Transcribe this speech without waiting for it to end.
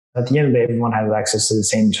At the end of the day, everyone has access to the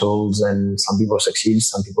same tools, and some people succeed,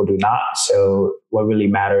 some people do not. So what really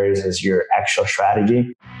matters is your actual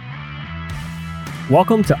strategy.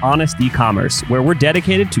 Welcome to Honest E-commerce, where we're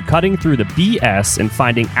dedicated to cutting through the BS and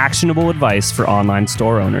finding actionable advice for online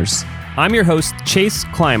store owners. I'm your host, Chase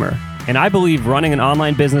Clymer, and I believe running an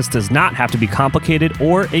online business does not have to be complicated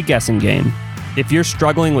or a guessing game. If you're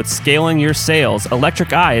struggling with scaling your sales,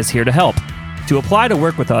 Electric Eye is here to help. To apply to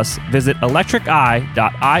work with us, visit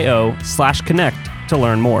electriceye.io/connect to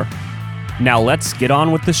learn more. Now let's get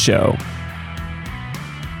on with the show.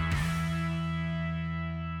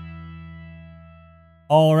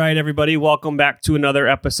 All right, everybody, welcome back to another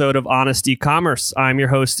episode of Honest E-commerce. I'm your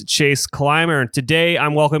host, Chase Clymer. Today,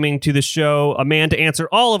 I'm welcoming to the show a man to answer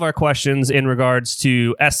all of our questions in regards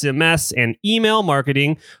to SMS and email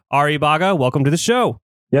marketing. Arri Bagah, welcome to the show.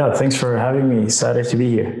 Yeah, thanks for having me. Excited to be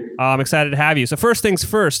here. I'm excited to have you. So first things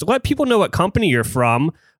first, let people know what company you're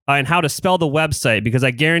from and how to spell the website, because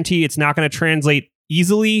I guarantee it's not going to translate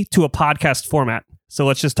easily to a podcast format. So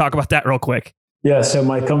let's just talk about that real quick. Yeah, so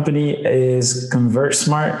my company is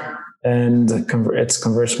ConvertSmart, and it's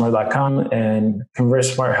convertsmart.com, and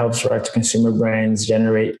ConvertSmart helps direct-to-consumer brands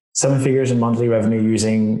generate 7 figures in monthly revenue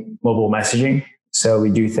using mobile messaging. So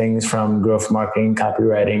we do things from growth marketing,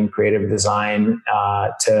 copywriting, creative design,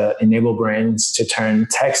 to enable brands to turn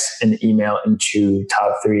text and email into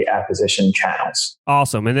top 3 acquisition channels.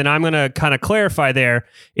 Awesome. And then I'm going to kind of clarify there.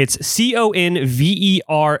 It's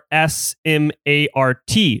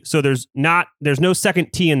ConvertSmart. So there's no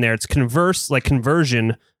second T in there. It's converse, like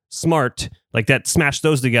conversion, smart, like that. Smash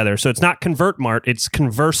those together. So it's not ConvertMart, it's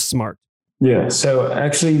ConvertSmart. Yeah, so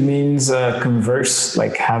actually means converse,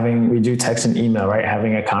 like we do text and email, right?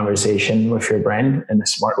 Having a conversation with your brand in a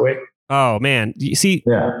smart way. Oh, man. You see,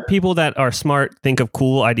 People that are smart think of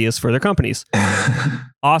cool ideas for their companies.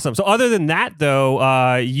 Awesome. So other than that,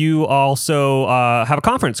 though, you also have a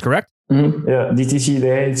conference, correct? Mm-hmm. Yeah, DTC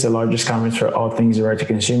Day. It's the largest conference for all things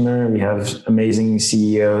direct-to-consumer. We have amazing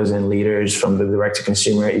CEOs and leaders from the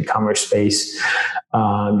direct-to-consumer e-commerce space.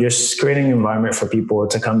 Just creating an environment for people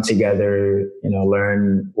to come together,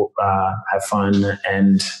 learn, have fun,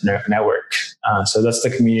 and network. So that's the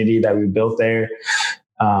community that we built there.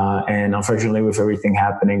 And unfortunately, with everything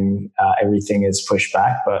happening, everything is pushed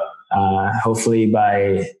back. But hopefully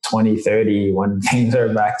by 2030, when things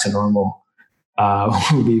are back to normal,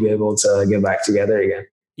 we'll be able to get back together again.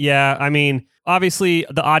 Yeah, I mean, obviously,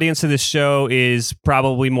 the audience of this show is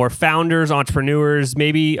probably more founders, entrepreneurs,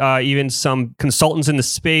 maybe even some consultants in the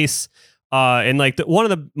space. And like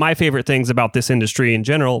one of my favorite things about this industry in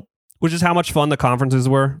general, which is how much fun the conferences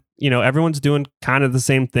were. Everyone's doing kind of the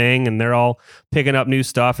same thing, and they're all picking up new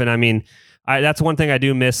stuff. And I mean, that's one thing I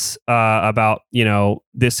do miss about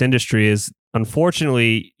this industry is,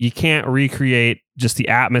 unfortunately, you can't recreate just the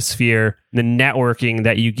atmosphere, the networking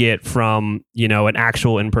that you get from, an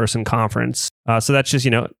actual in-person conference. So that's just,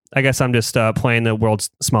 I guess I'm just playing the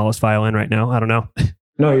world's smallest violin right now. I don't know.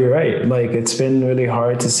 No, you're right. Like, it's been really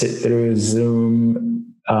hard to sit through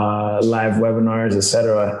Zoom, live webinars,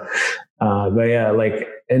 etc. But yeah, like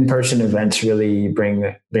in-person events really bring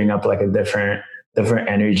up like a different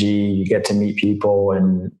energy. You get to meet people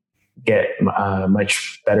and get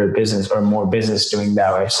much better business or more business doing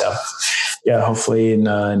that way. So yeah, hopefully in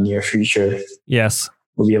the near future, yes,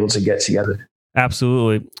 we'll be able to get together.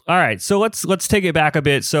 Absolutely. All right. So let's take it back a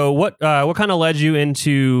bit. So what kind of led you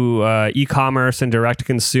into e-commerce and direct to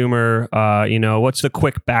consumer? What's the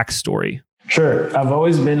quick backstory? Sure. I've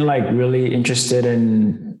always been like really interested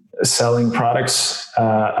in selling products.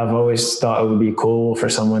 I've always thought it would be cool for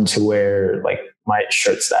someone to wear like my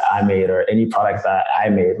shirts that I made or any product that I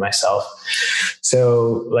made myself.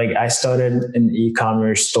 So like I started an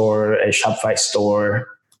e-commerce store, a Shopify store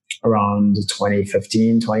around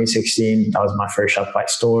 2015, 2016. That was my first Shopify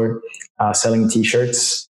store, selling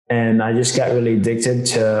t-shirts. And I just got really addicted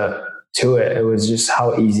to it. It was just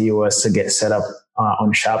how easy it was to get set up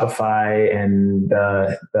on Shopify, and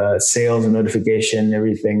the sales and notification,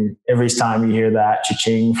 everything. Every time you hear that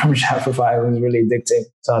cha-ching from Shopify, it was really addicting.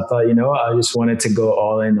 So I thought, I just wanted to go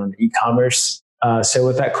all in on e-commerce. So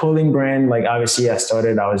with that clothing brand, like obviously I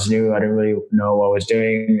was new. I didn't really know what I was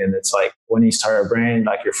doing. And it's like when you start a brand,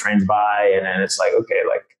 like your friends buy, and then it's like, okay,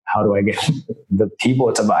 like how do I get the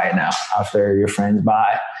people to buy it now after your friends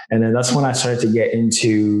buy? And then that's when I started to get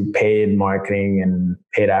into paid marketing and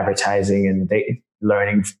paid advertising and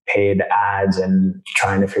learning paid ads and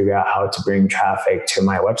trying to figure out how to bring traffic to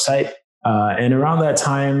my website. And around that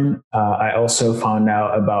time, I also found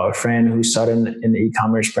out about a friend who started an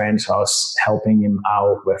e-commerce brand. So I was helping him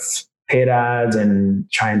out with paid ads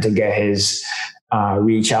and trying to get his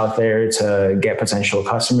reach out there to get potential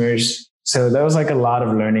customers. So that was like a lot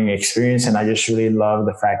of learning experience. And I just really love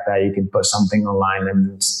the fact that you can put something online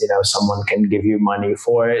and, someone can give you money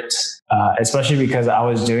for it. Especially because I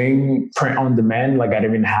was doing print on demand. Like I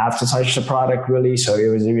didn't even have to touch the product really. So it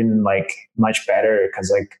was even like much better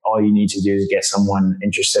because like all you need to do is get someone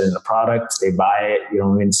interested in the product. They buy it. You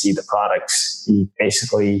don't even see the products. You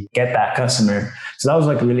basically get that customer. So that was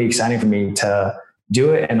like really exciting for me to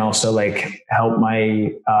do it and also like help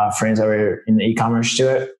my friends that were in the e-commerce do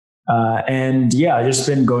it. I've just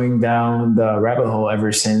been going down the rabbit hole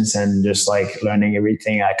ever since and just like learning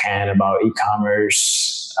everything I can about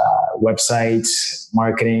e-commerce, websites,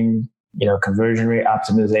 marketing, conversion rate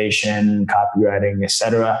optimization, copywriting,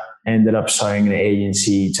 etc. Ended up starting an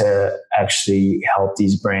agency to actually help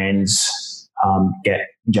these brands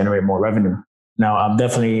generate more revenue. Now, I'm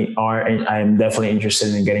definitely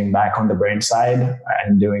interested in getting back on the brand side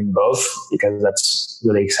and doing both because that's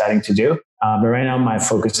really exciting to do. But right now, my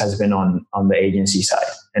focus has been on the agency side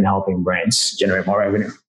and helping brands generate more revenue.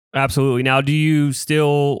 Absolutely. Now, do you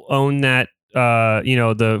still own that,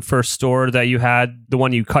 the first store that you had, the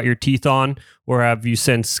one you cut your teeth on, or have you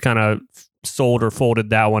since kind of sold or folded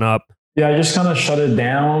that one up? Yeah, I just kind of shut it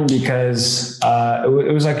down because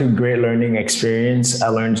it was like a great learning experience. I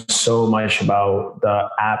learned so much about the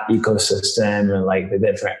app ecosystem and like the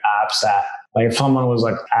different apps that, like if someone was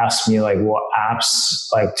like ask me like what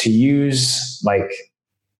apps like to use, like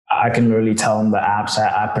I can really tell them the apps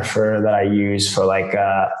that I prefer that I use for like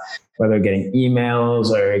whether getting emails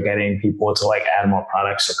or getting people to like add more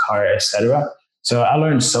products to cart, etc. So I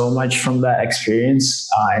learned so much from that experience.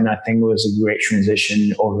 And I think it was a great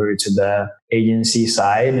transition over to the agency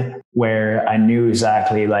side where I knew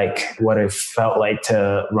exactly like what it felt like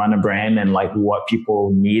to run a brand and like what people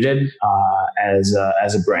needed as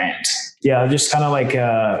a brand. Yeah, I just kind of like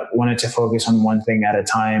wanted to focus on one thing at a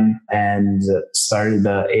time and started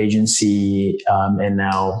the agency. And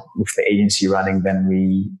now with the agency running, then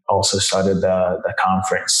we also started the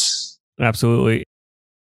conference. Absolutely.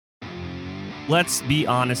 Let's be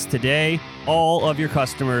honest today, all of your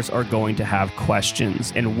customers are going to have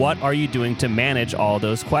questions. And what are you doing to manage all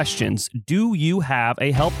those questions? Do you have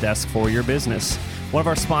a help desk for your business? One of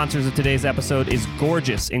our sponsors of today's episode is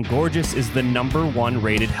Gorgeous, and Gorgeous is the #1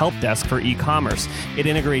 rated help desk for e-commerce. It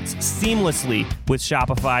integrates seamlessly with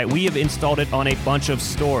Shopify. We have installed it on a bunch of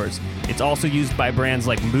stores. It's also used by brands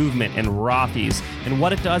like Movement and Rockies. And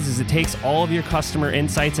what it does is it takes all of your customer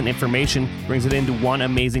insights and information, brings it into one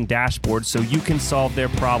amazing dashboard so you can solve their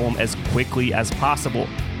problem as quickly as possible.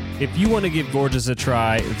 If you want to give Gorgeous a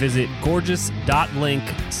try, visit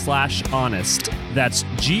gorgeous.link/honest. That's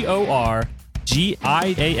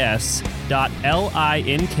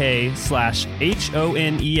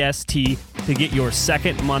GORGIAS.LINK/HONEST to get your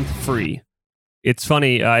second month free. It's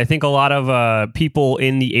funny. I think a lot of people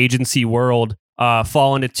in the agency world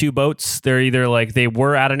fall into two boats. They're either like they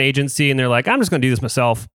were at an agency and they're like, I'm just going to do this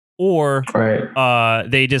myself. Or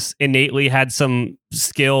they just innately had some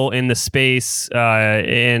skill in the space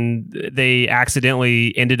and they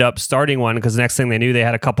accidentally ended up starting one because the next thing they knew, they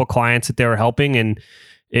had a couple clients that they were helping and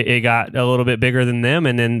it got a little bit bigger than them.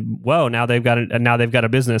 And then, whoa, now they've got a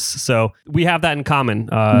business. So we have that in common.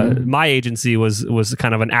 My agency was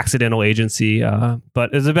kind of an accidental agency,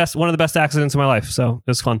 but it was one of the best accidents of my life. So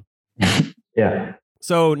it was fun. Yeah.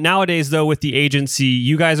 So nowadays, though, with the agency,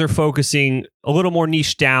 you guys are focusing a little more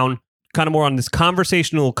niche down, kind of more on this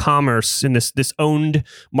conversational commerce in this owned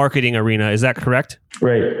marketing arena. Is that correct?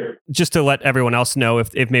 Right. Just to let everyone else know,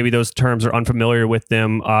 if maybe those terms are unfamiliar with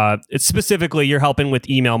them, it's specifically you're helping with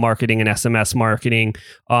email marketing and SMS marketing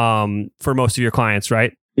for most of your clients,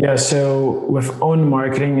 right? Yeah. So with own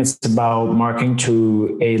marketing, it's about marketing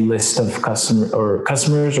to a list of customers or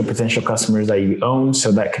potential customers that you own.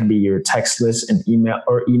 So that can be your text list and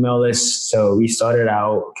email list. So we started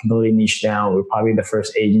out completely niche down. We're probably the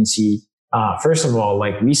first agency. First of all,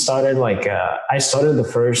 like we started I started the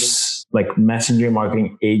first messenger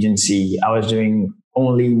marketing agency. I was doing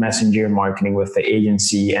only messenger marketing with the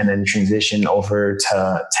agency and then transitioned over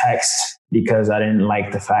to text because I didn't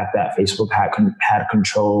like the fact that Facebook had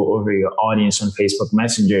control over your audience on Facebook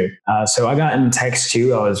Messenger. So I got in text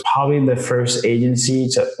too. I was probably the first agency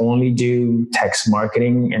to only do text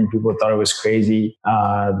marketing, and people thought it was crazy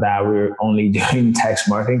that we were only doing text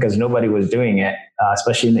marketing because nobody was doing it,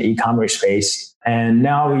 especially in the e-commerce space. And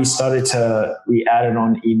now we added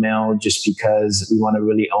on email just because we want to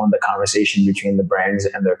really own the conversation between the brands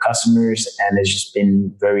and their customers. And it's just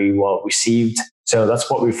been very well received. So that's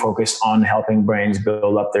what we focused on, helping brands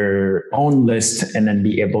build up their own list and then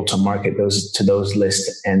be able to market to those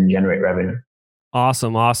lists and generate revenue.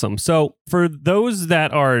 Awesome. So for those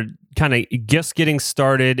that are kind of just getting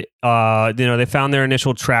started, they found their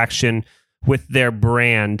initial traction with their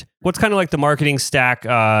brand. What's kind of like the marketing stack,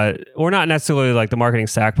 or not necessarily like the marketing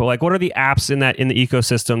stack, but like what are the apps in the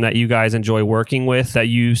ecosystem that you guys enjoy working with that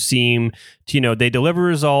you seem to, they deliver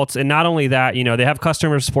results, and not only that, they have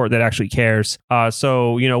customer support that actually cares.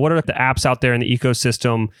 So what are the apps out there in the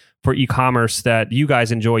ecosystem for e-commerce that you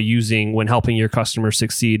guys enjoy using when helping your customers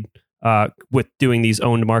succeed with doing these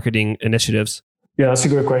owned marketing initiatives? Yeah, that's a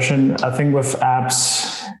good question. I think with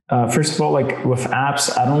apps, first of all, like with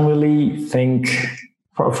apps, I don't really think,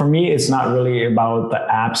 for me, it's not really about the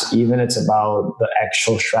apps even, it's about the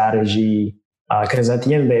actual strategy. Because at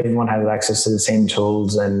the end of the day, everyone has access to the same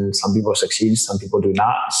tools, and some people succeed, some people do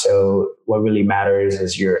not. So what really matters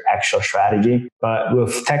is your actual strategy. But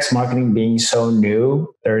with text marketing being so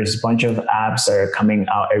new, there's a bunch of apps that are coming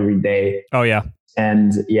out every day. Oh, yeah.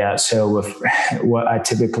 And yeah, so with what I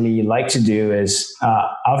typically like to do is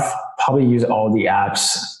I'll probably use all the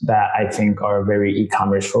apps that I think are very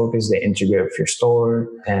e-commerce focused. They integrate with your store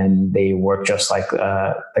and they work just like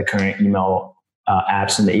the current email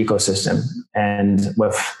apps in the ecosystem. And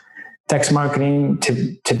with text marketing,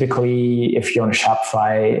 typically, if you're on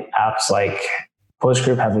Shopify, apps like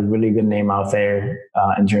PostScript have a really good name out there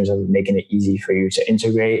in terms of making it easy for you to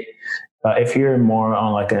integrate. But if you're more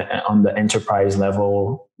on on the enterprise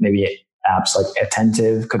level, maybe apps like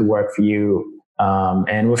Attentive could work for you.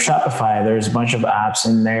 And with Shopify, there's a bunch of apps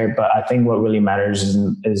in there, but I think what really matters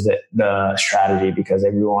is the strategy, because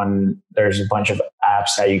there's a bunch of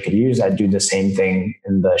apps that you could use that do the same thing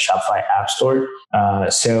in the Shopify App Store.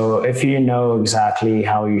 So if you know exactly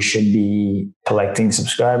how you should be collecting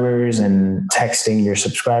subscribers and texting your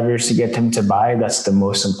subscribers to get them to buy, that's the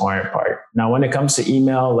most important part. Now, when it comes to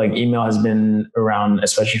email, like email has been around,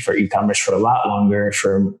 especially for e-commerce, for a lot longer,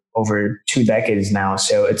 for over 2 decades now.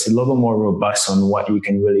 So it's a little more robust on what you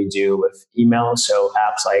can really do with email. So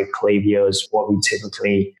apps like Klaviyo is what we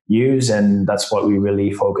typically use. And that's what we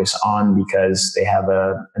really focus on, because they have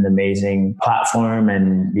an amazing platform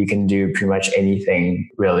and we can do pretty much anything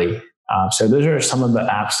really. So those are some of the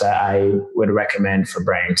apps that I would recommend for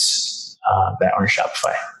brands that aren't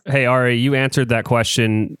Shopify. Hey, Arri, you answered that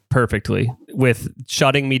question perfectly with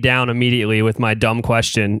shutting me down immediately with my dumb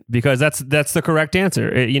question, because that's the correct answer.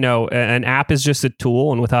 An app is just a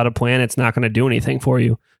tool, and without a plan, it's not going to do anything for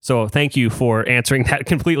you. So thank you for answering that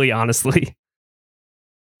completely honestly.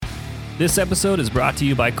 This episode is brought to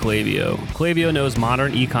you by Klaviyo. Klaviyo knows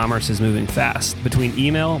modern e-commerce is moving fast. Between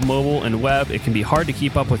email, mobile, and web, it can be hard to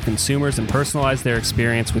keep up with consumers and personalize their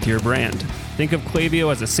experience with your brand. Think of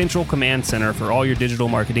Klaviyo as a central command center for all your digital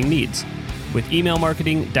marketing needs. With email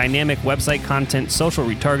marketing, dynamic website content, social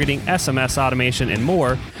retargeting, SMS automation, and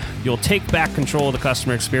more, you'll take back control of the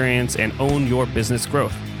customer experience and own your business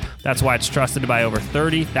growth. That's why it's trusted by over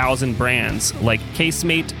 30,000 brands like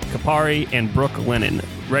Casemate, Kapari, and Brooklinen.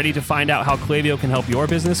 Ready to find out how Klaviyo can help your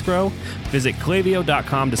business grow? Visit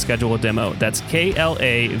klaviyo.com to schedule a demo. That's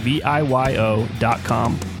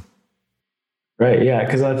KLAVIYO.com. Right. Yeah.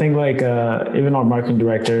 Because I think even our marketing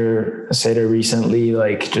director said it recently,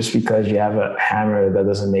 just because you have a hammer, that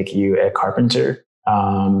doesn't make you a carpenter.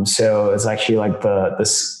 So it's actually like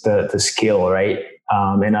the skill, right?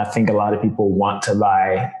 And I think a lot of people want to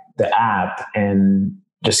buy the app and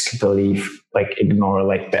just completely ignore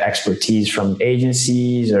the expertise from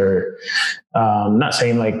agencies, or not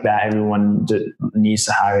saying that everyone needs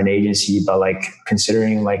to hire an agency, but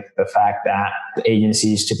considering the fact that the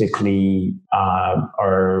agencies typically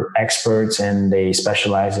are experts and they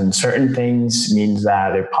specialize in certain things, means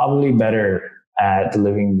that they're probably better at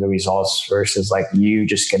delivering the results versus you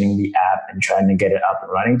just getting the app and trying to get it up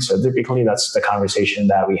and running. So typically that's the conversation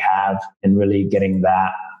that we have, and really getting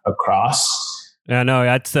that across. Yeah, no,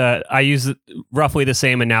 that's I use roughly the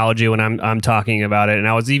same analogy when I'm talking about it. And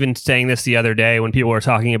I was even saying this the other day when people were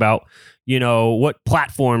talking about, what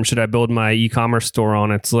platform should I build my e-commerce store on?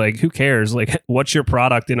 It's who cares? What's your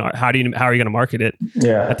product and how are you going to market it?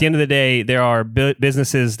 Yeah. At the end of the day, there are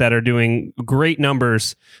businesses that are doing great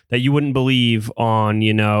numbers that you wouldn't believe on,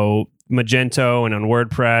 Magento and on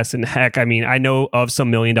WordPress. And heck, I know of some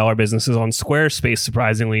 $1 million businesses on Squarespace,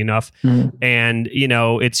 surprisingly enough. Mm-hmm. And,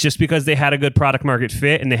 it's just because they had a good product market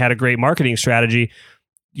fit and they had a great marketing strategy.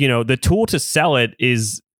 The tool to sell it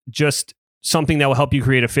is just something that will help you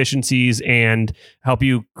create efficiencies and help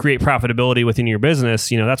you create profitability within your business.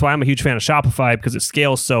 That's why I'm a huge fan of Shopify, because it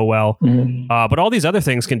scales so well. Mm-hmm. But all these other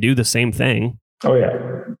things can do the same thing. Oh yeah,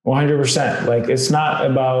 100%. It's not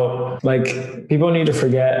about people need to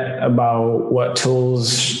forget about what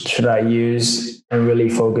tools should I use and really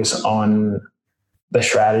focus on the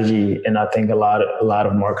strategy. And I think a lot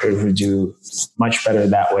of marketers would do much better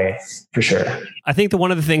that way, for sure. I think that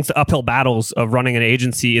one of the things, the uphill battles of running an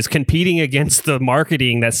agency is competing against the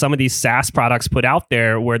marketing that some of these SaaS products put out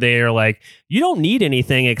there, where they are like, you don't need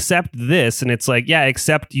anything except this. And it's like, yeah,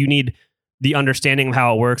 except you need the understanding of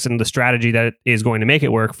how it works and the strategy that is going to make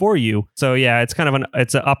it work for you. So yeah, it's kind of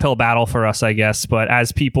it's an uphill battle for us, I guess. But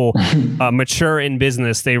as people mature in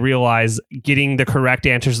business, they realize getting the correct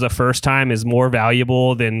answers the first time is more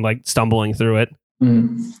valuable than like stumbling through it.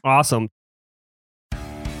 Awesome.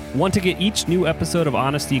 Want to get each new episode of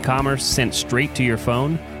Honest E-commerce sent straight to your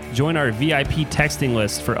phone? Join our VIP texting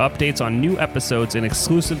list for updates on new episodes and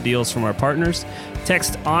exclusive deals from our partners.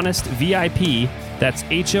 Text Honest VIP, that's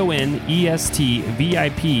HONEST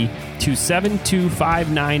VIP, to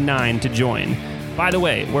 72599 to join. By the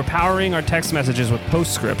way, we're powering our text messages with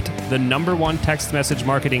Postscript, the #1 text message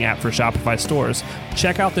marketing app for Shopify stores.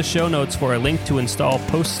 Check out the show notes for a link to install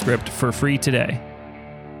Postscript for free today.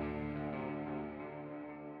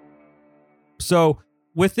 So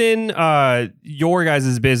within your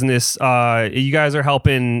guys' business, you guys are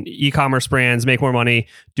helping e-commerce brands make more money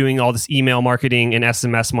doing all this email marketing and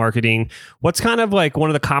SMS marketing. What's kind of like one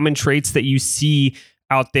of the common traits that you see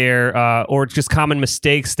out there, or just common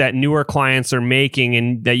mistakes that newer clients are making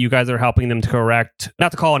and that you guys are helping them to correct?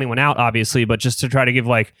 Not to call anyone out, obviously, but just to try to give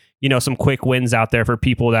like, some quick wins out there for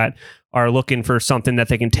people that are looking for something that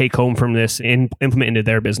they can take home from this and implement into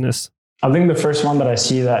their business. I think the first one that I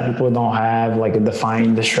see that people don't have like a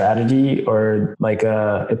defined strategy or like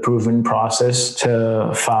a proven process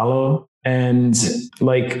to follow. And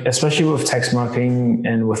like, especially with text marketing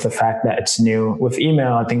and with the fact that it's new, with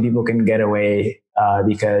email, I think people can get away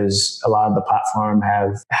because a lot of the platform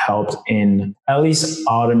have helped in at least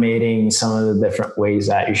automating some of the different ways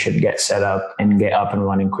that you should get set up and get up and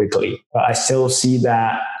running quickly. But I still see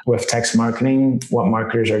that with text marketing, what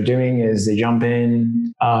marketers are doing is they jump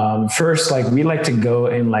in. First, like we like to go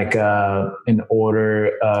in like an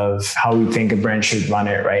order of how we think a brand should run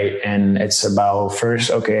it, right? And it's about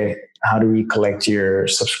first, okay, how do we collect your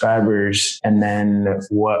subscribers? And then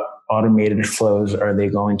what automated flows are they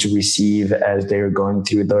going to receive as they're going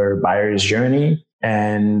through their buyer's journey?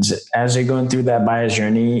 And as they're going through that buyer's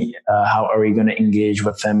journey, how are we going to engage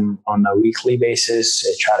with them on a weekly basis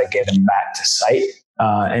to try to get them back to site?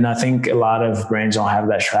 And I think a lot of brands don't have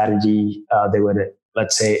that strategy. They would,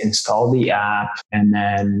 let's say, install the app and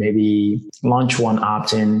then maybe launch one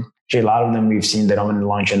opt-in. A lot of them we've seen they don't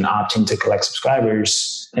launch an opt-in to collect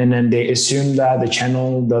subscribers. And then they assume that the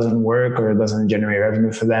channel doesn't work or doesn't generate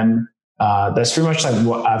revenue for them. That's pretty much like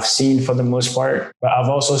what I've seen for the most part. But I've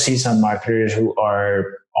also seen some marketers who are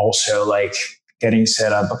also like getting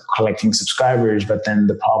set up, collecting subscribers. But then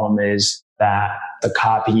the problem is that the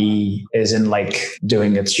copy isn't like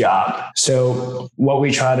doing its job. So what we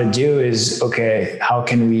try to do is, okay, how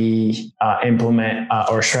can we implement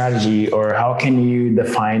our strategy, or how can you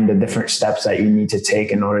define the different steps that you need to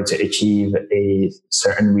take in order to achieve a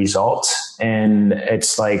certain result? And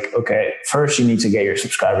it's like, okay, first you need to get your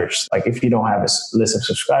subscribers. Like if you don't have a list of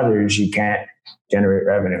subscribers, you can't generate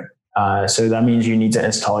revenue. So that means you need to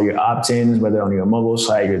install your opt-ins, whether on your mobile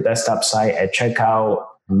site, your desktop site, at checkout.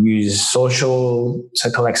 Use social to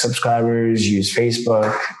collect subscribers, use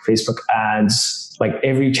Facebook ads, like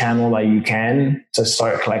every channel that you can to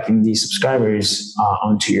start collecting these subscribers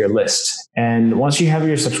onto your list. And once you have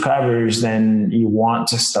your subscribers, then you want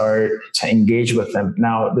to start to engage with them.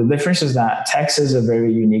 Now, the difference is that text is a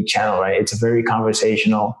very unique channel, right? It's a very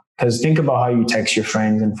conversational. Because think about how you text your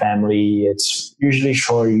friends and family. It's usually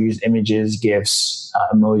short, you use images, GIFs,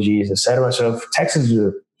 emojis, etc. So text is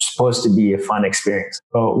supposed to be a fun experience.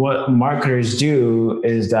 But what marketers do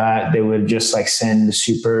is that they would just like send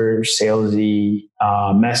super salesy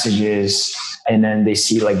messages, and then they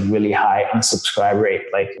see like really high unsubscribe rate.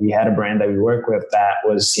 Like we had a brand that we work with that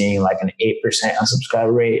was seeing like an 8%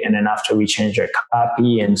 unsubscribe rate. And then after we changed our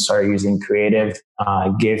copy and started using creative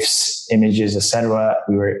GIFs, images, etc.,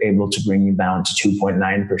 we were able to bring it down to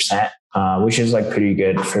 2.9%, which is like pretty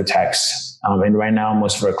good for text. And right now,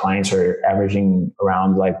 most of our clients are averaging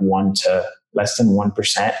around like 1 to less than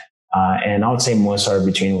 1%. And I would say most are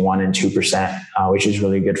between 1 and 2%, which is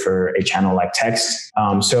really good for a channel like text.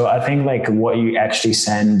 So I think like what you actually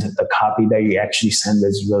send, the copy that you actually send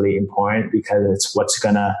is really important because it's what's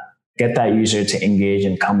going to get that user to engage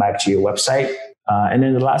and come back to your website. And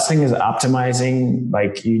then the last thing is optimizing.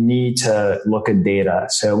 Like you need to look at data.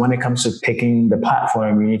 So when it comes to picking the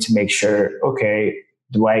platform, you need to make sure, okay,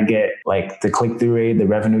 do I get like the click-through rate, the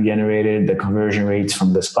revenue generated, the conversion rates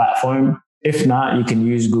from this platform? If not, you can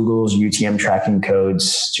use Google's UTM tracking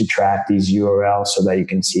codes to track these URLs so that you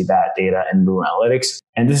can see that data in Google Analytics.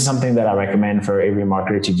 And this is something that I recommend for every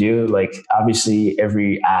marketer to do. Like, obviously,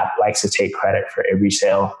 every app likes to take credit for every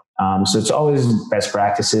sale. So it's always best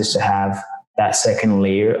practices to have that second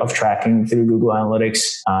layer of tracking through Google Analytics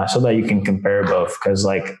so that you can compare both. Because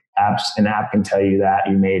like an app can tell you that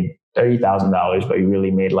you made $30,000, but you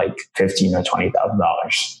really made like $15,000 or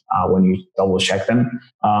 $20,000 when you double check them.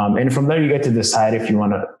 And from there, you get to decide if you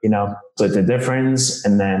want to, split the difference.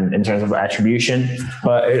 And then in terms of attribution,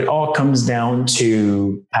 but it all comes down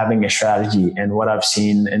to having a strategy. And what I've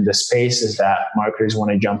seen in the space is that marketers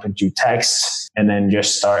want to jump into text and then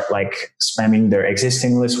just start like spamming their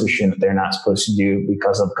existing list, which they're not supposed to do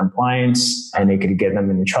because of compliance, and it could get them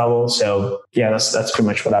into trouble. So yeah, that's pretty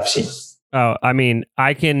much what I've seen. Oh, I mean,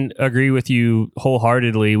 I can agree with you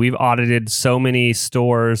wholeheartedly. We've audited so many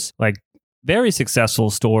stores, like very successful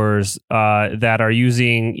stores that are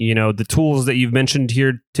using, the tools that you've mentioned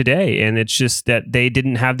here today. And it's just that they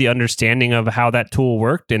didn't have the understanding of how that tool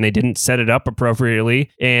worked and they didn't set it up appropriately.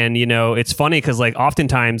 And, it's funny because like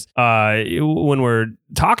oftentimes when we're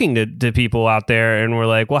talking to people out there and we're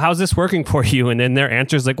like, well, how's this working for you? And then their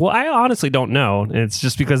answer is like, well, I honestly don't know. And it's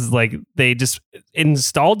just because like they just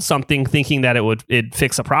installed something thinking that it'd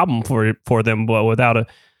fix a problem for them, but without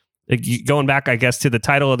going back, I guess, to the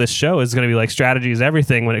title of this show is going to be like strategy is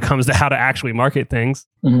everything when it comes to how to actually market things.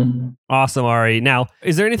 Mm-hmm. Awesome, Arri. Now,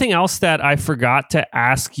 is there anything else that I forgot to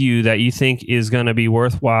ask you that you think is going to be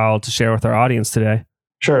worthwhile to share with our audience today?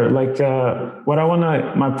 Sure. Like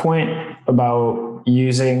my point about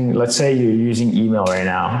using, let's say you're using email right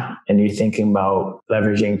now and you're thinking about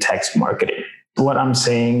leveraging text marketing. What I'm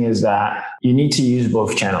saying is that you need to use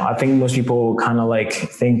both channels. I think most people kind of like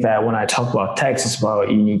think that when I talk about text, it's about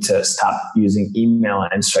you need to stop using email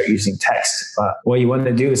and start using text. But what you want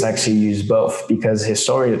to do is actually use both, because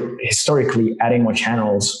historically adding more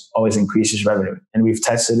channels always increases revenue. And we've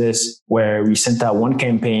tested this where we sent out one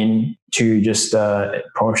campaign to just a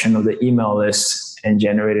portion of the email list and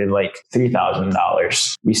generated like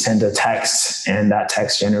 $3,000. We sent a text and that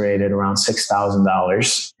text generated around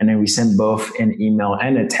 $6,000. And then we sent both an email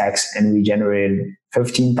and a text and we generated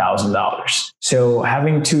 $15,000. So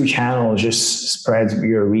having two channels just spreads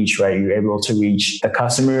your reach, right? You're able to reach the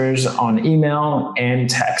customers on email and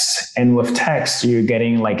text. And with text, you're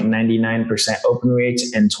getting like 99% open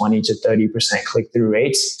rates and 20 to 30% click-through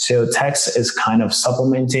rates. So text is kind of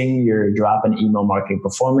supplementing your drop in email marketing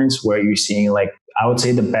performance, where you're seeing like, I would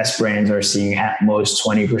say the best brands are seeing at most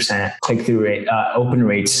 20% click-through rate, open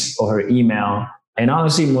rates over email. And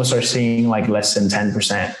honestly, most are seeing like less than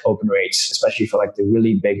 10% open rates, especially for like the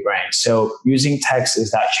really big brands. So using text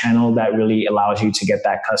is that channel that really allows you to get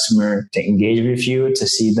that customer to engage with you, to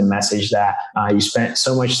see the message that you spent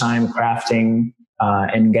so much time crafting,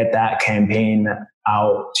 and get that campaign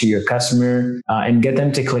out to your customer and get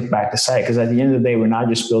them to click back the site. Because at the end of the day, we're not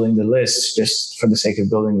just building the list just for the sake of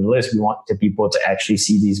building the list. We want the people to actually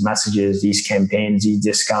see these messages, these campaigns, these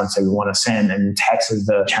discounts that we want to send. And text is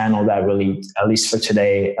the channel that really, at least for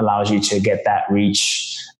today, allows you to get that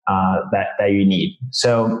reach that you need.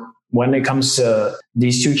 So when it comes to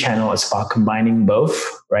these two channels, it's about combining both,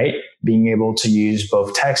 right? Being able to use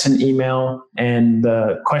both text and email. And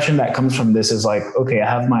the question that comes from this is like, okay, I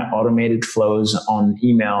have my automated flows on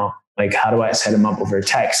email. Like, how do I set them up over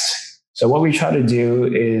text? So what we try to do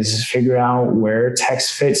is figure out where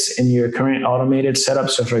text fits in your current automated setup.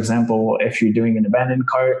 So for example, if you're doing an abandoned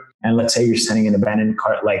cart, and let's say you're sending an abandoned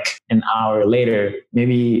cart like an hour later,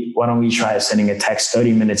 maybe why don't we try sending a text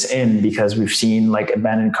 30 minutes in, because we've seen like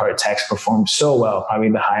abandoned cart text perform so well,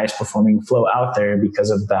 probably the highest performing flow out there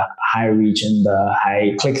because of the high reach and the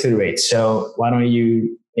high click-through rate. So why don't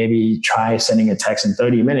you maybe try sending a text in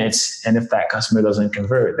 30 minutes. And if that customer doesn't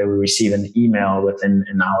convert, they will receive an email within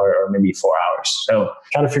an hour or maybe 4 hours. So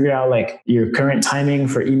try to figure out like your current timing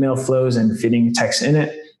for email flows and fitting text in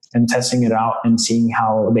it and testing it out and seeing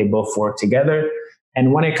how they both work together.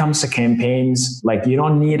 And when it comes to campaigns, like you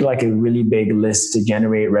don't need like a really big list to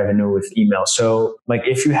generate revenue with email. So like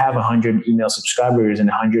if you have 100 email subscribers and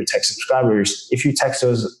 100 text subscribers, if you text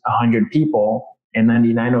those 100 people and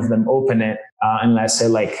 99 of them open it, and let's say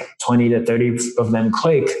like 20 to 30 of them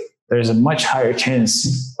click, there's a much higher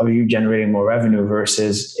chance of you generating more revenue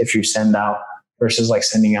versus if you sending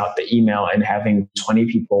out the email and having 20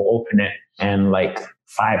 people open it and like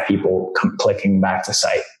 5 people clicking back to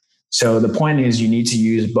site. So the point is you need to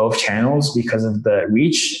use both channels because of the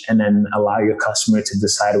reach, and then allow your customer to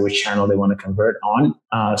decide which channel they want to convert on.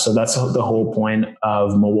 So that's the whole point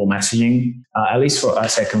of mobile messaging, at least for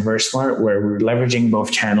us at ConvertSmart, where we're leveraging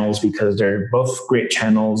both channels because they're both great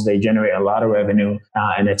channels. They generate a lot of revenue,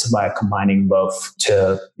 and it's about combining both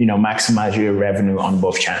to, maximize your revenue on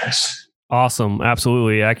both channels. Awesome.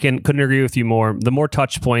 Absolutely. I couldn't agree with you more. The more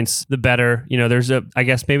touch points, the better. I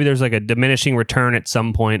guess maybe there's like a diminishing return at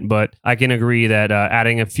some point, but I can agree that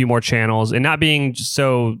adding a few more channels and not being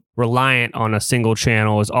so reliant on a single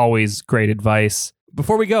channel is always great advice.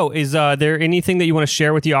 Before we go, is there anything that you want to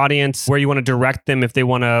share with the audience where you want to direct them if they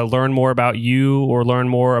want to learn more about you or learn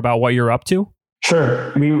more about what you're up to?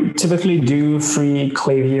 Sure. We typically do free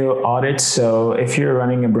Klaviyo audits. So if you're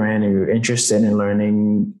running a brand and you're interested in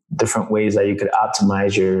learning different ways that you could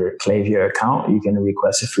optimize your Klaviyo account, you can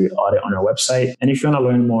request a free audit on our website. And if you want to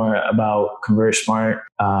learn more about ConvertSmart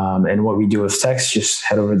and what we do with text, just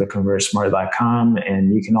head over to convertsmart.com.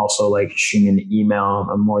 And you can also shoot me an email.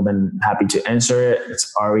 I'm more than happy to answer it.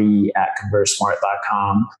 It's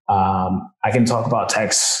Arri@convertsmart.com. I can talk about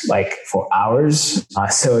text for hours.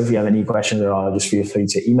 So if you have any questions at all, just feel free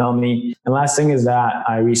to email me. And last thing is that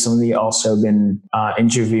I recently also been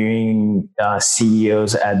interviewing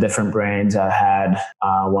CEOs at different brands. I had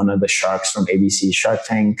one of the sharks from ABC Shark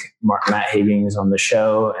Tank, Matt Higgins, on the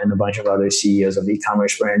show, and a bunch of other CEOs of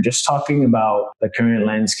e-commerce brands, just talking about the current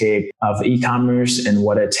landscape of e-commerce and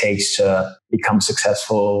what it takes to become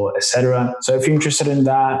successful, etc. So if you're interested in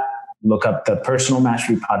that, look up the Personal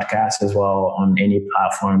Mastery podcast as well on any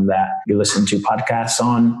platform that you listen to podcasts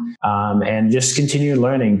on, and just continue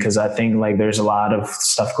learning, because I think there's a lot of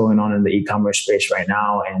stuff going on in the e-commerce space right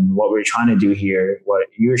now. And what we're trying to do here, what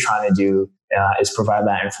you're trying to do is provide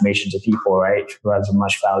that information to people, right? To provide as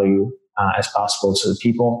much value as possible to the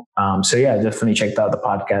people. So yeah, definitely check out the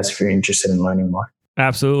podcast if you're interested in learning more.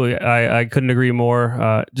 Absolutely. I couldn't agree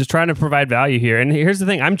more. Just trying to provide value here. And here's the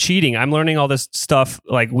thing. I'm cheating. I'm learning all this stuff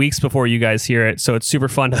weeks before you guys hear it. So it's super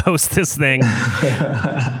fun to host this thing.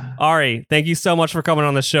 Arri, thank you so much for coming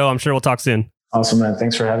on the show. I'm sure we'll talk soon. Awesome, man.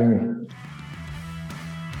 Thanks for having me.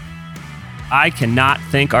 I cannot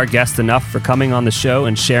thank our guests enough for coming on the show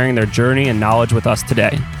and sharing their journey and knowledge with us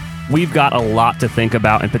today. We've got a lot to think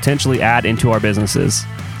about and potentially add into our businesses.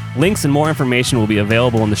 Links and more information will be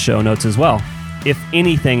available in the show notes as well. If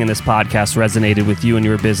anything in this podcast resonated with you and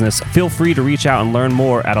your business, feel free to reach out and learn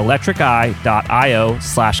more at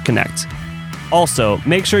electriceye.io/connect. Also,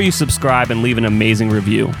 make sure you subscribe and leave an amazing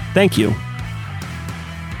review. Thank you.